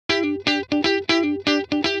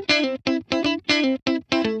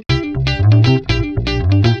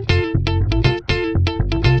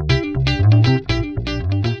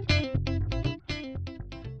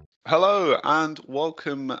and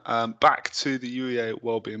welcome back to the UEA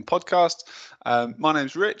Wellbeing Podcast. My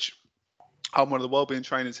name's Rich. I'm one of the wellbeing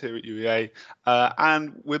trainers here at UEA,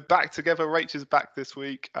 and we're back together. Rach is back this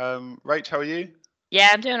week. Rach, how are you? Yeah,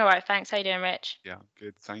 I'm doing all right, thanks. How you doing, Rich? Yeah,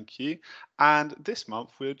 good, thank you. And this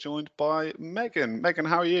month we're joined by Megan. Megan,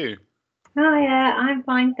 how are you? Hiya, I'm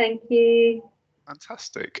fine, thank you.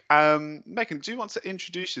 Fantastic. Megan, do you want to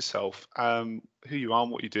introduce yourself, who you are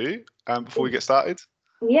and what you do, before we get started?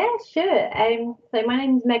 Yeah, sure. So my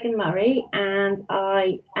name is Megan Murray, and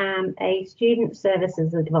I am a student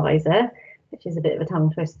services advisor, which is a bit of a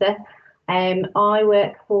tongue twister. I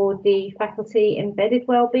work for the faculty embedded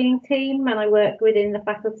wellbeing team, and I work within the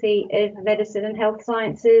Faculty of Medicine and Health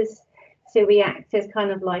Sciences. So we act as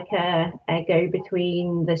kind of like a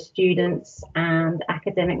go-between the students and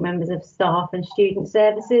academic members of staff and student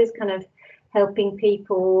services, kind of helping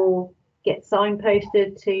people get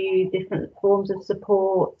signposted to different forms of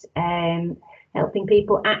support, helping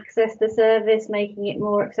people access the service, making it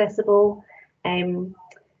more accessible.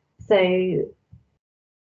 So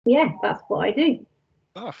yeah, that's what I do.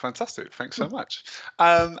 Oh, fantastic. Thanks so much.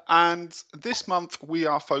 And this month we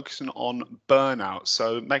are focusing on burnout.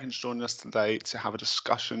 So Megan's joining us today to have a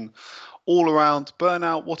discussion all around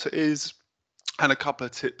burnout, what it is, and a couple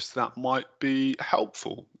of tips that might be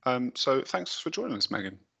helpful. So thanks for joining us,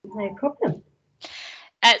 Megan. No problem.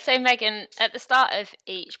 So Megan, at the start of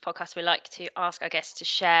each podcast, we like to ask our guests to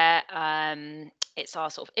share. It's our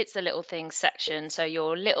it's the little things section. So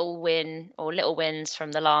your little win or little wins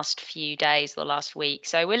from the last few days, the last week.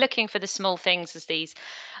 So we're looking for the small things, as these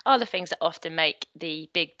are the things that often make the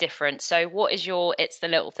big difference. So what is your it's the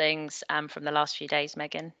little things from the last few days,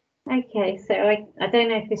 Megan? Okay, so I don't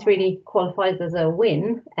know if this really qualifies as a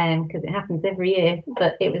win, because it happens every year,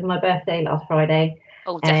 but it was my birthday last Friday.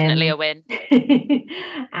 Oh, definitely a win.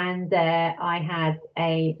 And I had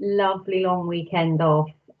a lovely long weekend off,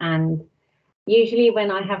 and usually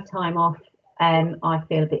when I have time off, I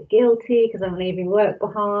feel a bit guilty because I'm leaving work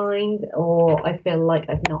behind, or I feel like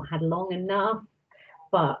I've not had long enough.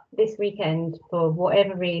 But this weekend, for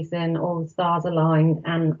whatever reason, all the stars aligned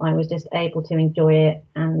and I was just able to enjoy it,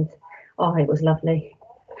 and oh, it was lovely.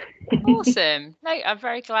 Awesome. No, I'm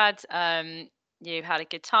very glad you had a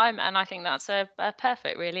good time, and I think that's a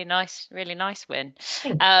perfect, really nice win.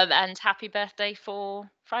 And happy birthday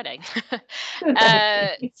for Friday.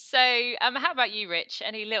 So how about you, Rich?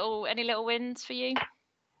 Any little wins for you?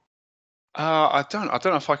 I don't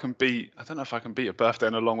know if I can beat a birthday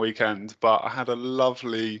and a long weekend, but I had a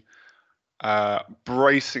lovely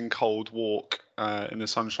bracing cold walk in the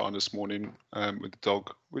sunshine this morning with the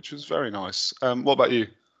dog, which was very nice. What about you?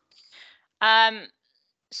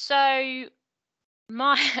 So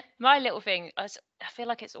my little thing, I feel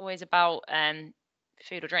like it's always about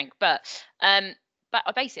food or drink, but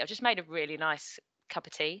basically I've just made a really nice cup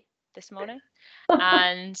of tea this morning,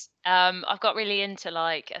 and I've got really into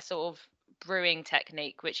like a sort of brewing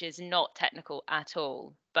technique, which is not technical at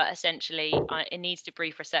all, but essentially it needs to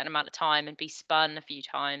brew for a certain amount of time and be spun a few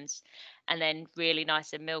times, and then really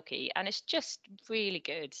nice and milky, and it's just really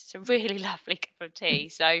good. It's a really lovely cup of tea.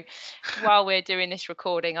 So while we're doing this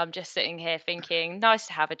recording, I'm just sitting here thinking, nice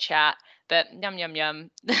to have a chat, but yum yum yum,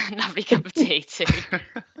 lovely cup of tea too.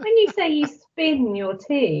 When you say you spin your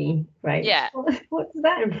tea, right? Yeah. What does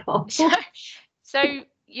that involve? So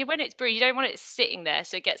when it's brewed, you don't want it sitting there,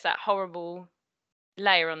 so it gets that horrible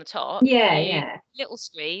layer on the top. Yeah. Little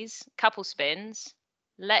squeeze, couple spins,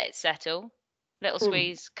 let it settle. Little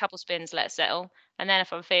squeeze, couple spins, let it settle. And then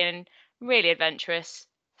if I'm feeling really adventurous,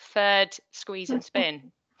 third squeeze and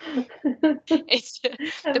spin. It's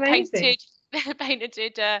the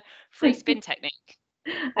patented free spin technique.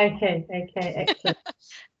 Okay, excellent.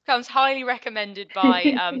 Comes highly recommended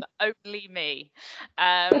by only me.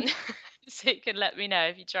 So you can let me know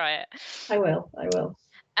if you try it. I will.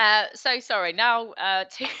 So sorry. Now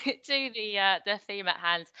to the theme at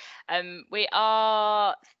hand. We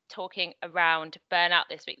are talking around burnout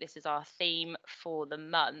this week. This is our theme for the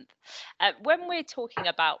month. When we're talking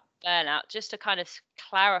about burnout, just to kind of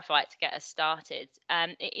clarify it to get us started,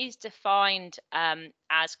 it is defined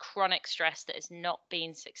as chronic stress that has not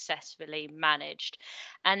been successfully managed,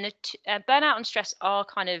 and the burnout and stress are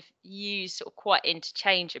kind of used sort of quite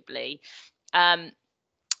interchangeably.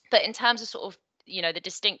 But in terms of sort of the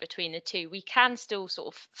distinct between the two, we can still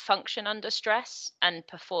sort of function under stress and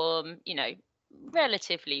perform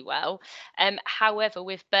relatively well. However,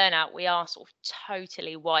 with burnout, we are sort of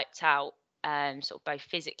totally wiped out, sort of both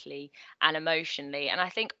physically and emotionally. And I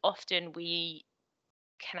think often we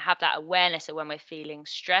can have that awareness of when we're feeling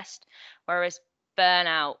stressed, whereas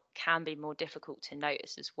burnout can be more difficult to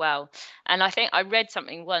notice as well. And I think I read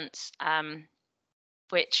something once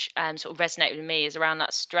which sort of resonated with me, is around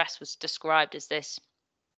that stress was described as this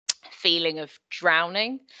feeling of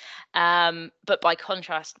drowning, but by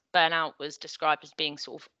contrast, burnout was described as being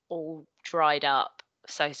sort of all dried up,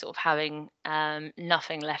 so sort of having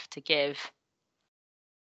nothing left to give.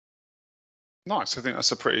 Nice. I think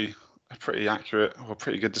that's a pretty accurate or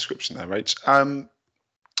pretty good description there, Rach.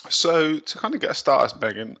 So to kind of get us started,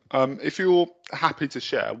 Megan, if you're happy to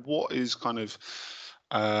share, what is kind of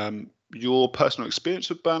your personal experience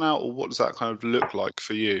with burnout, or what does that kind of look like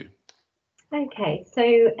for you? Okay, so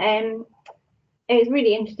it was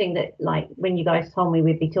really interesting that, like, when you guys told me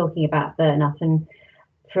we'd be talking about burnout, and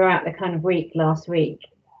throughout the kind of week last week,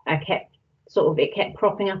 it kept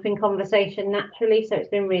cropping up in conversation naturally. So it's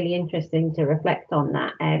been really interesting to reflect on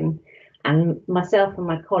that. And myself and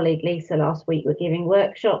my colleague Lisa last week were giving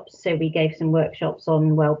workshops. So we gave some workshops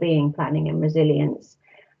on wellbeing planning and resilience.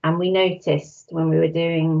 And we noticed when we were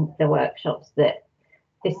doing the workshops that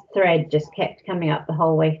this thread just kept coming up the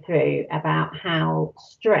whole way through about how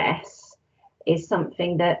stress is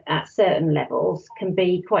something that at certain levels can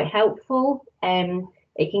be quite helpful.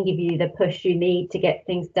 It can give you the push you need to get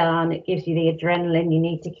things done. It gives you the adrenaline you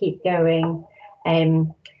need to keep going.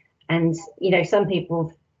 And, you know, some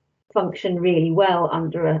people function really well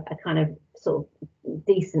under a kind of sort of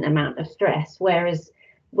decent amount of stress, whereas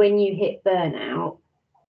when you hit burnout,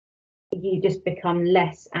 you just become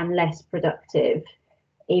less and less productive,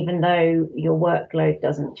 even though your workload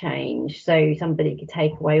doesn't change. So somebody could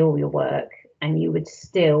take away all your work and you would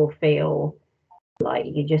still feel like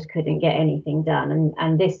you just couldn't get anything done.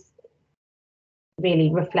 And this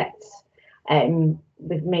really reflects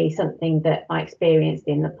with me something that I experienced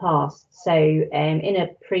in the past. So in a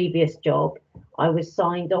previous job, I was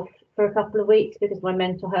signed off for a couple of weeks because my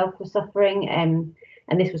mental health was suffering. And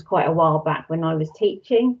this was quite a while back when I was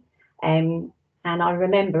teaching. And I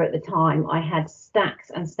remember at the time I had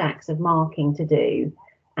stacks and stacks of marking to do.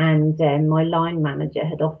 And my line manager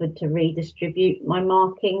had offered to redistribute my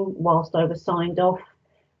marking whilst I was signed off.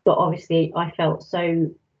 But obviously I felt so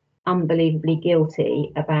unbelievably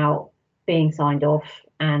guilty about being signed off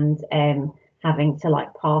and having to like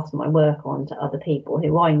pass my work on to other people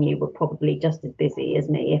who I knew were probably just as busy as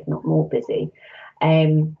me, if not more busy,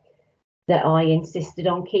 that I insisted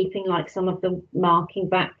on keeping like some of the marking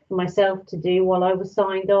back for myself to do while I was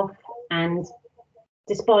signed off. And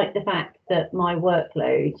despite the fact that my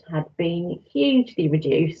workload had been hugely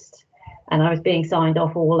reduced and I was being signed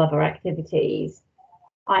off all other activities,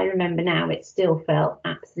 I remember now it still felt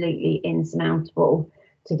absolutely insurmountable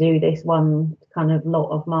to do this one kind of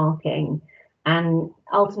lot of marking. And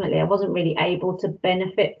ultimately, I wasn't really able to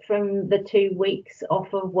benefit from the 2 weeks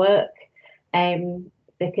off of work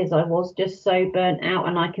because I was just so burnt out.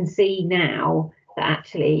 And I can see now that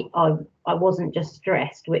actually I wasn't just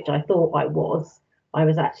stressed, which I thought I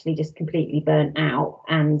was actually just completely burnt out.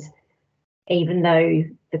 And even though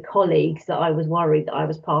the colleagues that I was worried that I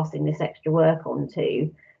was passing this extra work on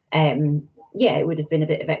to, yeah, it would have been a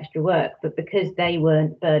bit of extra work, but because they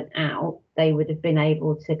weren't burnt out, they would have been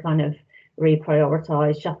able to kind of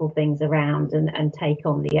reprioritize, shuffle things around and take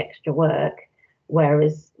on the extra work.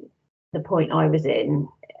 Whereas the point I was in,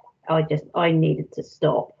 I needed to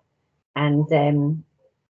stop. And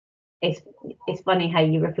it's funny how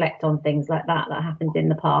you reflect on things like that happened in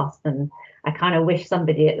the past, and I kind of wish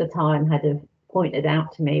somebody at the time had have pointed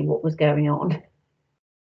out to me what was going on.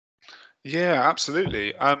 Yeah,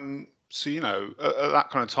 absolutely. So you know, at that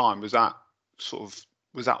kind of time, was that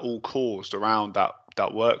all caused around that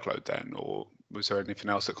workload then, or was there anything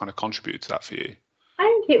else that kind of contributed to that for you? I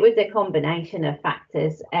think it was a combination of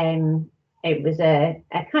factors. It was a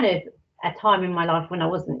kind of a time in my life when I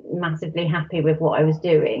wasn't massively happy with what I was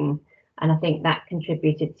doing, and I think that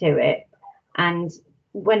contributed to it. And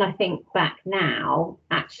when I think back now,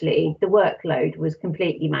 actually, the workload was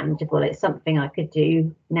completely manageable. It's something I could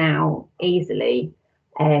do now easily,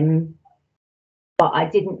 but I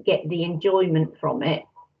didn't get the enjoyment from it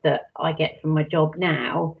that I get from my job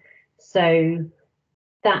now. So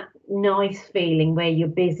that nice feeling where you're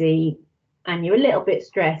busy and you're a little bit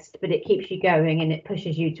stressed, but it keeps you going and it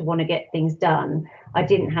pushes you to want to get things done, I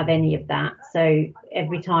didn't have any of that. So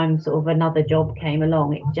every time sort of another job came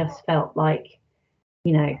along, it just felt like,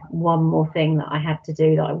 you know, one more thing that I had to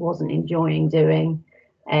do that I wasn't enjoying doing.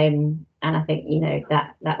 And I think, you know,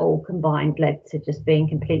 that all combined led to just being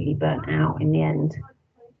completely burnt out in the end.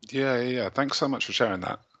 Yeah. Thanks so much for sharing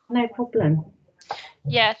that. No problem.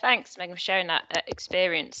 Yeah, thanks, Megan, for sharing that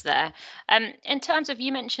experience there. In terms of,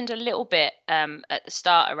 you mentioned a little bit at the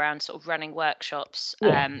start around sort of running workshops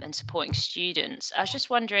and supporting students. I was just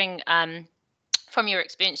wondering, from your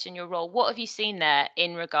experience in your role, what have you seen there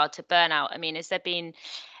in regard to burnout? I mean, has there been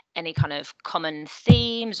any kind of common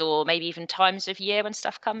themes or maybe even times of year when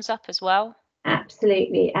stuff comes up as well?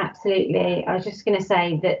 Absolutely, absolutely. I was just going to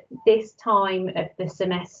say that this time of the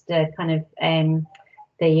semester, kind of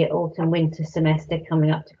the autumn winter semester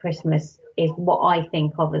coming up to Christmas, is what I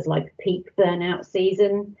think of as like peak burnout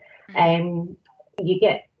season. You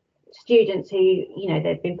get students who, you know,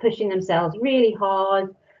 they've been pushing themselves really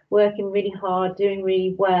hard, working really hard, doing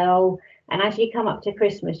really well. And as you come up to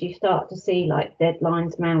Christmas, you start to see like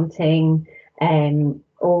deadlines mounting,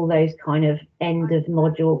 all those kind of end of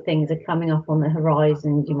module things are coming up on the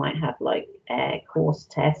horizon. You might have like course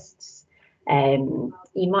tests. There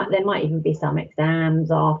might even be some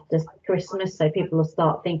exams after Christmas, so people will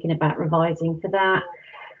start thinking about revising for that.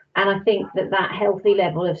 And I think that healthy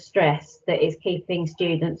level of stress that is keeping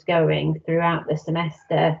students going throughout the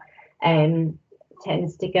semester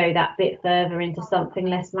tends to go that bit further into something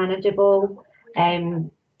less manageable.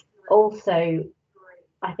 Also,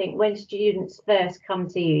 I think when students first come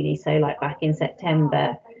to uni, so like back in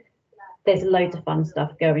September, there's loads of fun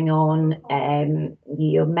stuff going on.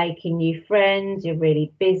 You're making new friends, you're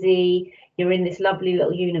really busy, you're in this lovely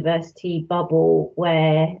little university bubble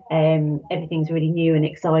where everything's really new and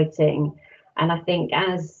exciting. And I think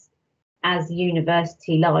as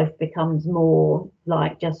university life becomes more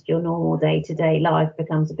like just your normal day-to-day life,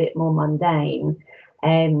 becomes a bit more mundane,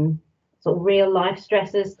 sort of real life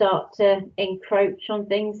stresses start to encroach on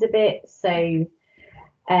things a bit. So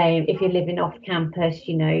if you're living off campus,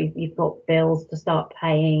 you know, you've got bills to start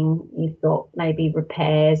paying, you've got maybe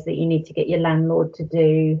repairs that you need to get your landlord to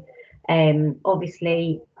do.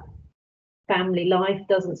 Obviously, family life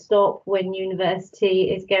doesn't stop when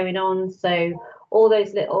university is going on. So all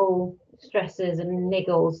those little stresses and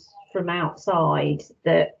niggles from outside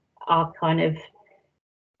that are kind of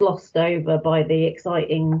glossed over by the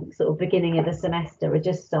exciting sort of beginning of the semester are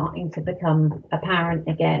just starting to become apparent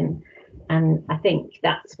again. And I think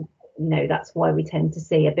that's, you know, that's why we tend to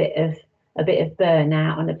see a bit of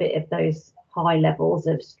burnout and a bit of those high levels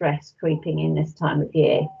of stress creeping in this time of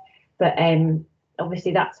year. But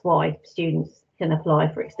obviously that's why students can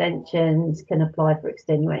apply for extensions, can apply for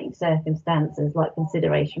extenuating circumstances like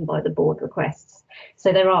consideration by the board requests.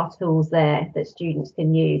 So there are tools there that students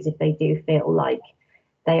can use if they do feel like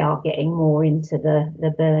they are getting more into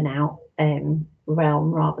the burnout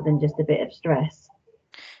realm rather than just a bit of stress.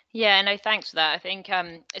 Yeah, no, thanks for that. I think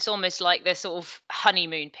it's almost like the sort of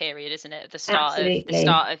honeymoon period, isn't it? At the start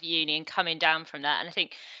of uni and coming down from that. And I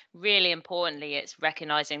think really importantly, it's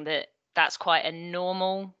recognizing that that's quite a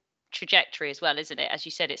normal trajectory as well, isn't it? As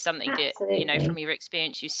you said, it's something that, you know, from your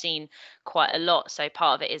experience, you've seen quite a lot. So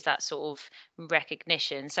part of it is that sort of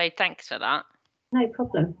recognition. So thanks for that. No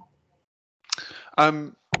problem.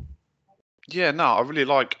 Yeah, no, I really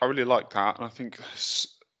like that, and I think it's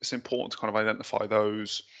important to kind of identify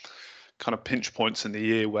those kind of pinch points in the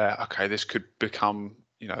year where, okay, this could become,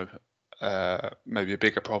 you know, maybe a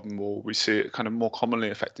bigger problem, or we see it kind of more commonly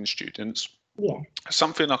affecting students. Yeah.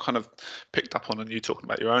 Something I kind of picked up on, and you talking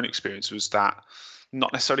about your own experience, was that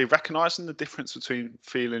not necessarily recognizing the difference between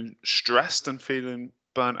feeling stressed and feeling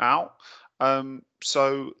burnt out.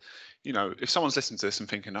 So, you know, if someone's listening to this and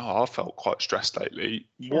thinking, oh, I felt quite stressed lately,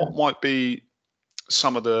 what might be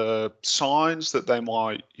some of the signs that they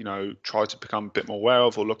might, you know, try to become a bit more aware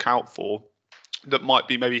of or look out for that might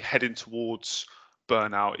be maybe heading towards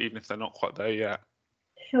burnout, even if they're not quite there yet?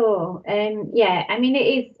 Sure. Yeah, I mean,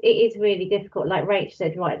 it is really difficult. Like Rach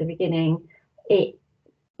said right at the beginning, it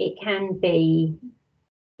can be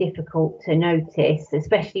difficult to notice,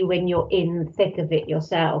 especially when you're in the thick of it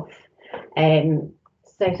yourself.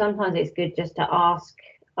 So sometimes it's good just to ask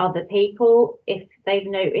other people if they've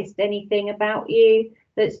noticed anything about you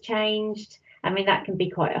that's changed. I mean, that can be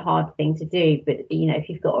quite a hard thing to do, but you know, if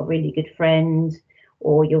you've got a really good friend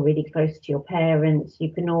or you're really close to your parents,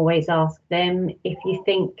 you can always ask them if you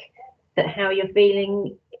think that how you're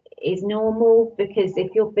feeling is normal. Because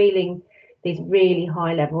if you're feeling these really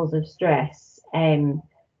high levels of stress,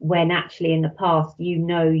 when actually in the past, you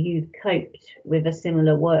know, you've coped with a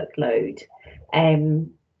similar workload,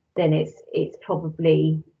 then it's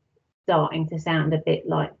probably starting to sound a bit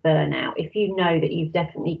like burnout. If you know that you've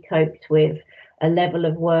definitely coped with a level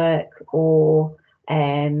of work or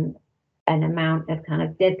an amount of kind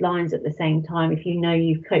of deadlines at the same time, if you know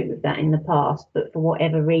you've coped with that in the past, but for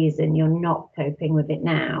whatever reason you're not coping with it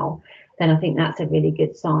now, then I think that's a really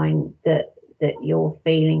good sign that that you're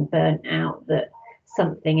feeling burnt out, that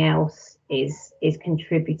something else is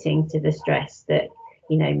contributing to the stress that,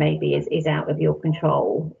 you know, maybe is out of your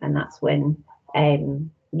control. And that's when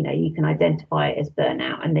you know, you can identify it as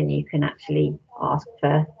burnout, and then you can actually ask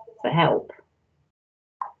for help.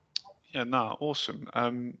 Yeah, no, awesome.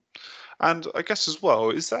 And I guess as well,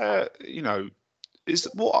 is there, you know,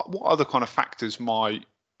 what other kind of factors might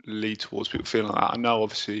lead towards people feeling like that? I know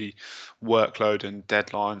obviously workload and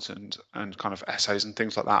deadlines and kind of essays and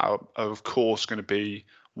things like that are of course going to be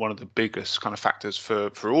one of the biggest kind of factors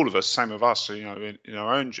for all of us, same with us, you know, in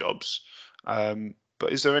our own jobs.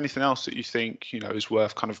 But is there anything else that you think, you know, is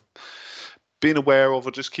worth kind of being aware of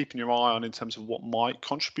or just keeping your eye on in terms of what might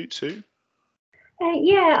contribute to?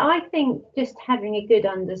 Yeah, I think just having a good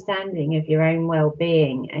understanding of your own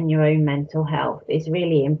well-being and your own mental health is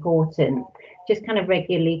really important. Just kind of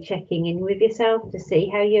regularly checking in with yourself to see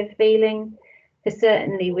how you're feeling. Because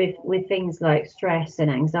certainly with things like stress and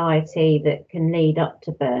anxiety that can lead up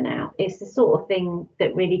to burnout, it's the sort of thing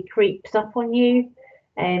that really creeps up on you.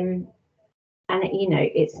 And you know,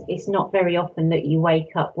 it's not very often that you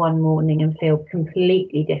wake up one morning and feel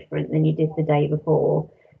completely different than you did the day before.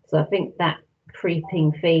 So I think that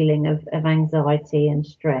creeping feeling of anxiety and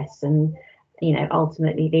stress, and you know,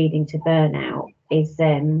 ultimately leading to burnout is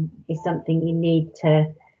something you need to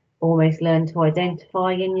almost learn to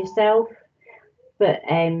identify in yourself. But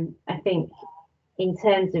I think in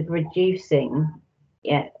terms of reducing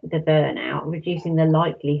the burnout, reducing the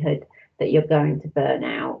likelihood that you're going to burn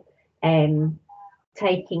out,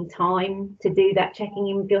 taking time to do that checking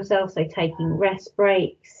in with yourself, so taking rest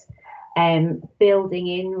breaks, building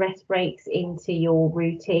in rest breaks into your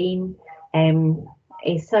routine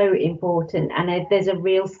is so important. And there's a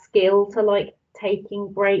real skill to like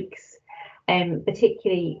taking breaks,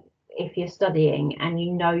 particularly if you're studying and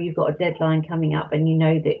you know you've got a deadline coming up, and you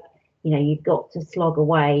know that, you know, you've got to slog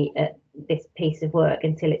away at this piece of work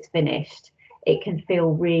until it's finished. It can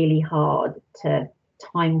feel really hard to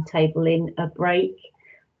timetable in a break,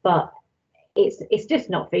 but it's just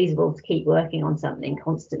not feasible to keep working on something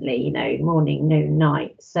constantly, you know, morning, noon,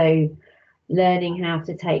 night. So learning how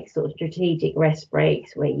to take sort of strategic rest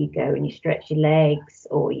breaks where you go and you stretch your legs,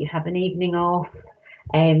 or you have an evening off,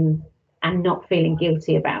 and not feeling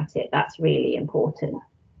guilty about it, that's really important.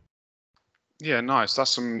 Yeah, nice.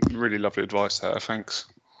 That's some really lovely advice there. Thanks.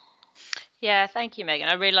 Yeah, thank you, Megan.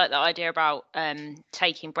 I really like the idea about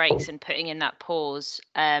taking breaks and putting in that pause,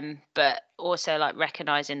 but also like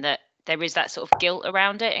recognizing that there is that sort of guilt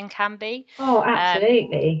around it, and can be. Oh,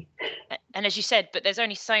 absolutely. And as you said, but there's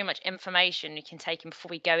only so much information you can take in before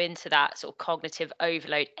we go into that sort of cognitive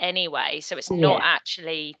overload anyway. So it's not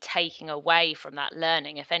actually taking away from that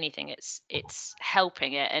learning. If anything, it's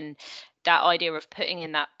helping it. And that idea of putting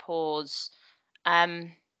in that pause,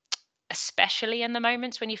 especially in the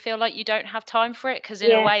moments when you feel like you don't have time for it, because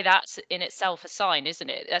in a way that's in itself a sign, isn't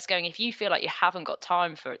it? That's going, if you feel like you haven't got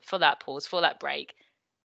time for that pause, for that break,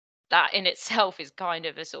 that in itself is kind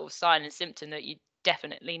of a sort of sign and symptom that you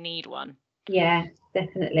definitely need one. Yeah,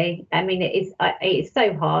 definitely. I mean, it's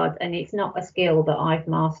so hard, and it's not a skill that I've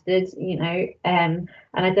mastered, you know, and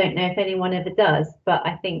I don't know if anyone ever does, but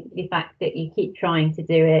I think the fact that you keep trying to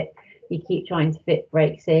do it, you keep trying to fit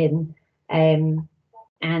breaks in, and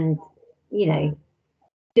you know,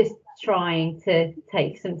 just trying to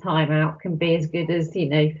take some time out can be as good as, you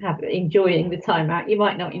know, enjoying the time out. You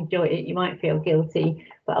might not enjoy it, you might feel guilty,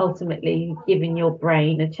 but ultimately giving your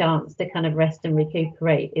brain a chance to kind of rest and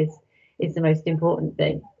recuperate is the most important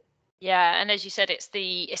thing. Yeah, and as you said, it's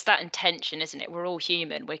that intention, isn't it? We're all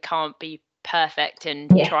human. We can't be perfect and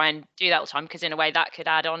try and do that all the time, because in a way that could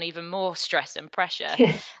add on even more stress and pressure.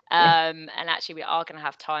 And actually we are going to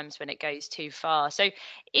have times when it goes too far. So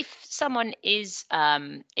if someone is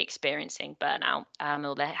experiencing burnout,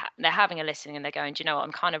 or they're having a listening and they're going, do you know what,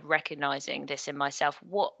 I'm kind of recognizing this in myself,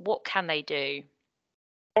 what can they do?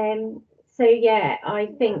 So yeah, I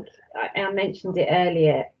think I mentioned it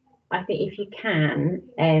earlier. I think if you can,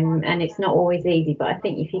 and it's not always easy, but I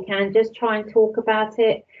think if you can, just try and talk about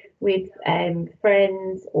it with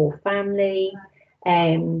friends or family.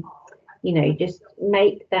 You know, just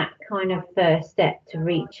make that kind of first step to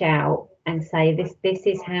reach out and say, this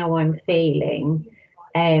is how I'm feeling.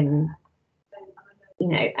 You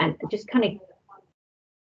know, and just kind of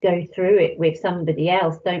go through it with somebody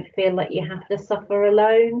else. Don't feel like you have to suffer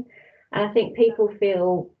alone. And I think people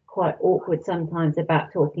feel quite awkward sometimes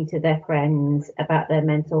about talking to their friends about their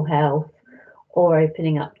mental health, or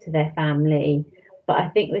opening up to their family. But I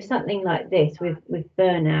think with something like this, with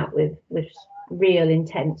burnout, with real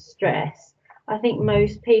intense stress, I think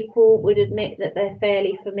most people would admit that they're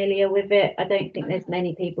fairly familiar with it. I don't think there's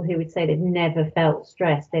many people who would say they've never felt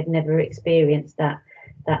stressed, they've never experienced that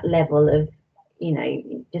level of,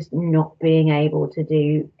 just not being able to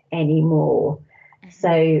do any more. So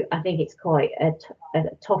I think it's quite a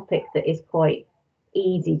topic that is quite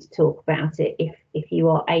easy to talk about it if you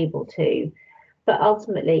are able to. But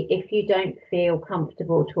ultimately, if you don't feel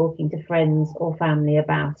comfortable talking to friends or family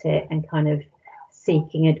about it and kind of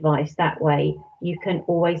seeking advice that way, you can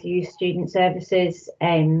always use student services.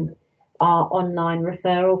 Our online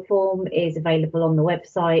referral form is available on the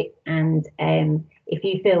website, and if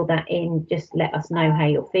you fill that in, just let us know how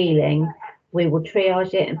you're feeling. We will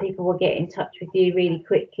triage it and people will get in touch with you really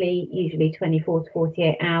quickly, usually 24 to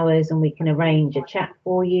 48 hours, and we can arrange a chat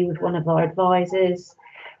for you with one of our advisors.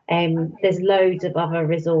 There's loads of other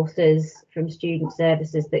resources from student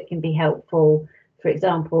services that can be helpful. For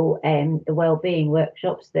example, the wellbeing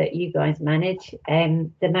workshops that you guys manage,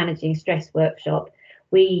 the Managing Stress workshop,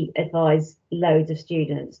 we advise loads of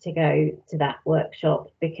students to go to that workshop,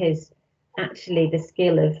 because actually the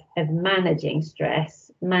skill of managing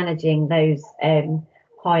stress, managing those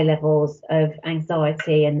high levels of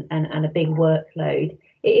anxiety and a big workload,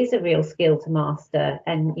 it is a real skill to master.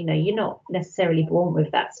 And you're not necessarily born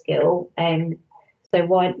with that skill, so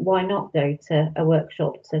why not go to a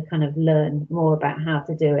workshop to kind of learn more about how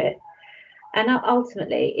to do it? And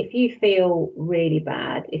ultimately, if you feel really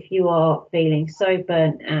bad, if you are feeling so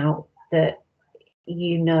burnt out that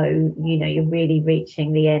you're really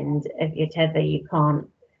reaching the end of your tether, you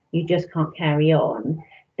just can't carry on,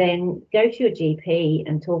 then go to your GP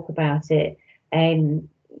and talk about it. And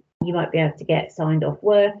you might be able to get signed off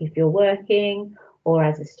work if you're working, or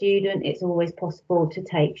as a student, it's always possible to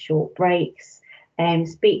take short breaks and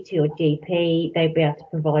speak to your GP. They'll be able to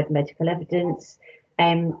provide medical evidence.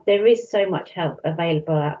 There is so much help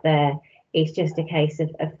available out there. It's just a case of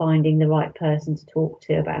finding the right person to talk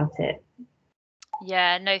to about it.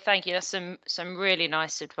 Yeah, no, thank you. That's some really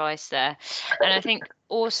nice advice there. And I think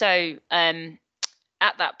also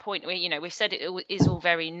at that point, we've said it is all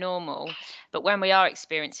very normal, but when we are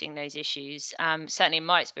experiencing those issues, certainly in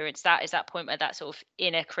my experience, that is that point where that sort of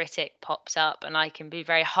inner critic pops up, and I can be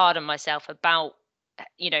very hard on myself about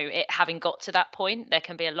it having got to that point. There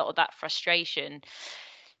can be a lot of that frustration.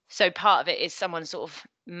 So part of it is someone sort of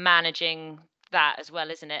managing that as well,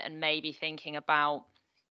 isn't it? And maybe thinking about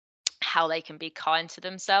how they can be kind to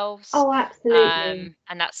themselves. Oh, absolutely.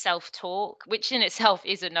 And that self-talk, which in itself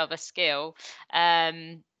is another skill.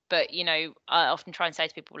 But I often try and say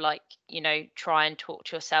to people, like, try and talk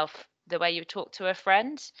to yourself the way you would talk to a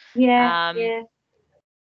friend. Yeah.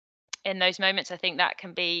 In those moments, I think that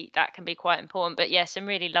can be quite important. But yeah, some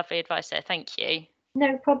really lovely advice there. Thank you.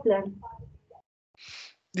 No problem.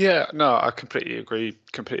 Yeah, no, I completely agree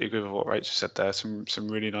with what Rachel said there. Some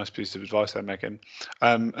really nice pieces of advice there, Megan.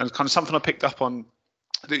 And kind of something I picked up on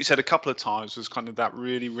that you said a couple of times was kind of that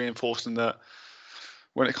really reinforcing that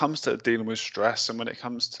when it comes to dealing with stress, and when it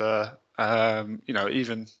comes to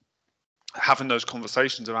even having those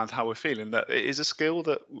conversations around how we're feeling, that it is a skill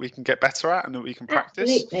that we can get better at and that we can practice.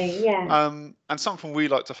 Absolutely, yeah. And something we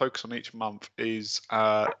like to focus on each month is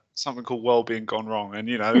something called wellbeing gone wrong. And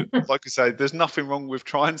like I say, there's nothing wrong with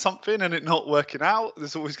trying something and it not working out.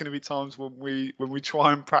 There's always going to be times when we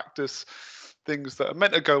try and practice things that are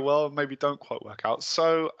meant to go well and maybe don't quite work out.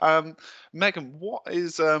 So Megan, what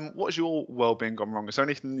is your wellbeing gone wrong? Is there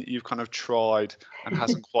anything that you've kind of tried and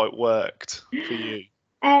hasn't quite worked for you?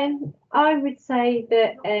 I would say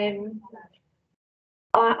that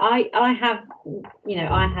I have,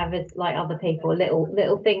 I have, as like other people,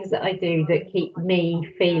 little things that I do that keep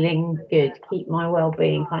me feeling good, keep my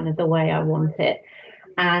well-being kind of the way I want it.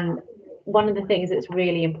 And one of the things that's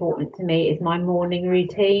really important to me is my morning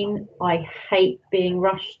routine. I hate being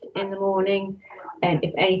rushed in the morning, and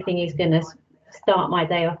if anything is going to start my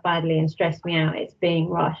day off badly and stress me out, it's being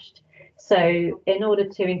rushed. So in order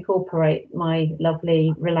to incorporate my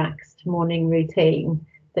lovely relaxed morning routine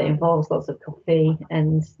that involves lots of coffee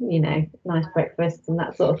and nice breakfast and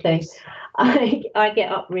that sort of thing, I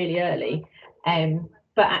get up really early,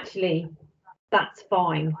 but actually that's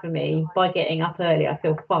fine for me. By getting up early, I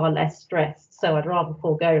feel far less stressed, so I'd rather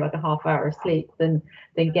forego like a half hour of sleep than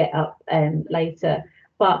get up later.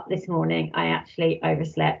 But this morning I actually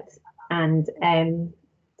overslept and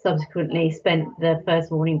subsequently spent the first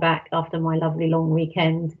morning back after my lovely long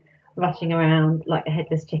weekend rushing around like a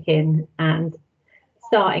headless chicken and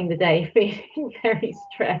starting the day feeling very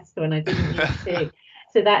stressed when I didn't need to.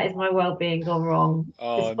 So that is my well-being gone wrong.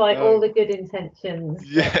 Despite all the good intentions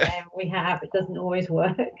that we have, it doesn't always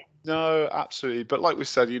work. No, absolutely. But like we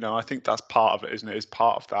said, I think that's part of it, isn't it? It's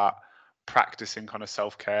part of that practicing kind of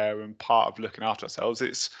self-care and part of looking after ourselves.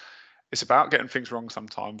 It's about getting things wrong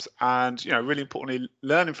sometimes, and really importantly,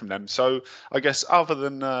 learning from them. So I guess other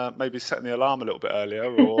than maybe setting the alarm a little bit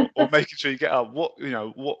earlier, or making sure you get up, what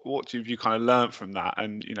have you kind of learned from that?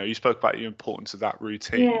 And you spoke about the importance of that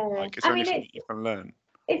routine. Yeah, Like, is there anything that you can learn?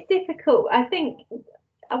 It's difficult. I think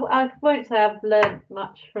I won't say I've learned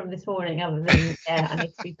much from this morning, other than I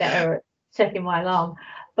need to be better at checking my alarm.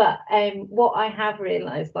 But what I have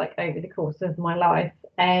realised, like over the course of my life,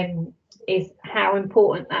 is how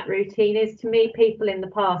important that routine is to me. People in the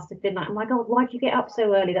past have been like, "Oh my God, why do you get up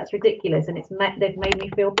so early? That's ridiculous," and they've made me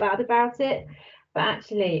feel bad about it. But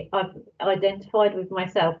actually, I've identified with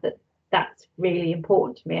myself that that's really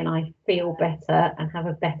important to me, and I feel better and have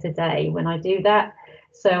a better day when I do that.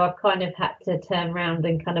 So I've kind of had to turn around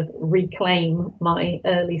and kind of reclaim my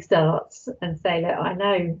early starts and say, look, I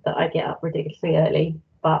know that I get up ridiculously early,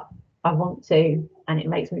 but I want to, and it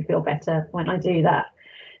makes me feel better when I do that.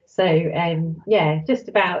 So just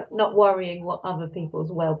about not worrying what other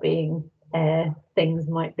people's well-being things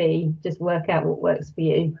might be. Just work out what works for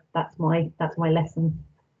you. That's my lesson.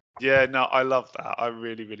 Yeah, no, I love that. I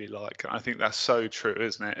really, really like it. I think that's so true,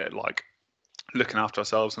 isn't it? Like, looking after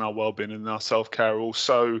ourselves and our well-being and our self-care are all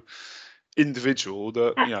so individual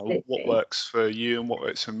that Absolutely. What works for you and what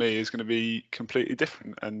works for me is going to be completely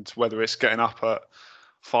different. And whether it's getting up at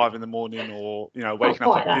 5 in the morning or waking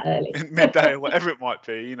up at midday or whatever it might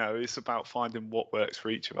be, it's about finding what works for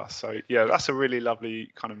each of us. So yeah, that's a really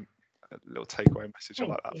lovely kind of little takeaway message. I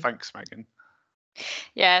like that. Thanks, Megan.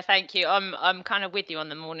 Yeah, thank you. I'm kind of with you on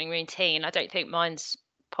the morning routine. I don't think mine's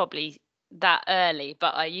probably that early,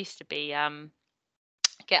 but I used to be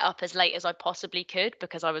get up as late as I possibly could,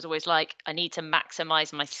 because I was always like, I need to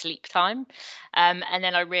maximize my sleep time. And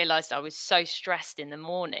then I realized I was so stressed in the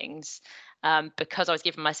mornings because I was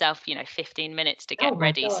giving myself 15 minutes to get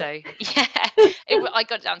ready. God. So yeah, I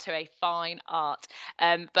got down to a fine art.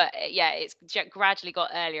 But yeah, it's gradually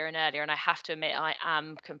got earlier and earlier, and I have to admit I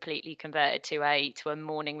am completely converted to a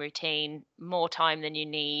morning routine. More time than you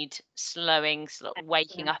need,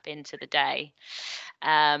 waking up into the day.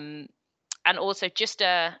 And also, just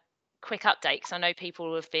a quick update, because I know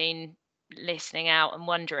people have been listening out and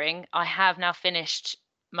wondering, I have now finished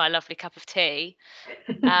my lovely cup of tea.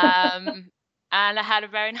 And I had a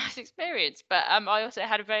very nice experience, but I also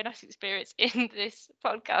had a very nice experience in this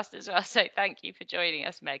podcast as well. So thank you for joining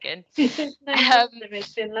us, Megan.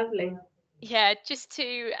 It's been lovely. Yeah, just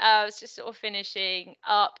sort of finishing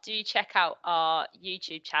up, do check out our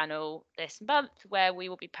YouTube channel this month, where we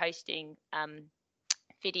will be posting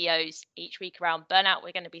videos each week around burnout.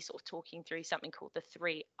 We're going to be sort of talking through something called the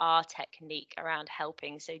 3R technique around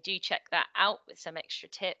helping. So do check that out with some extra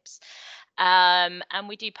tips. And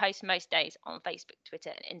we do post most days on Facebook,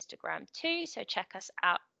 Twitter, and Instagram too. So check us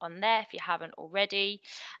out on there if you haven't already.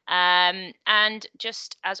 And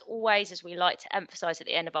just as always, as we like to emphasize at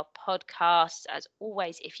the end of our podcasts, as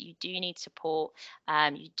always, if you do need support,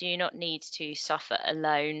 you do not need to suffer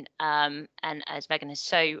alone. And as Megan has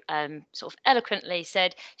so sort of eloquently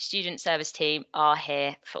said, student service team are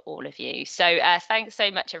here for all of you. So thanks so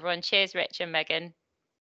much, everyone. Cheers, Rich and Megan.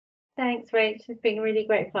 Thanks, Rach. It's been really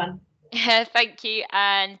great fun. Yeah, thank you.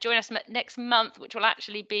 And join us next month, which will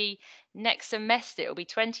actually be next semester. It'll be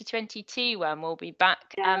 2022 when we'll be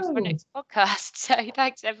back for our next podcast. So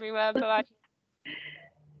thanks, everyone. Bye.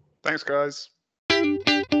 Thanks, guys.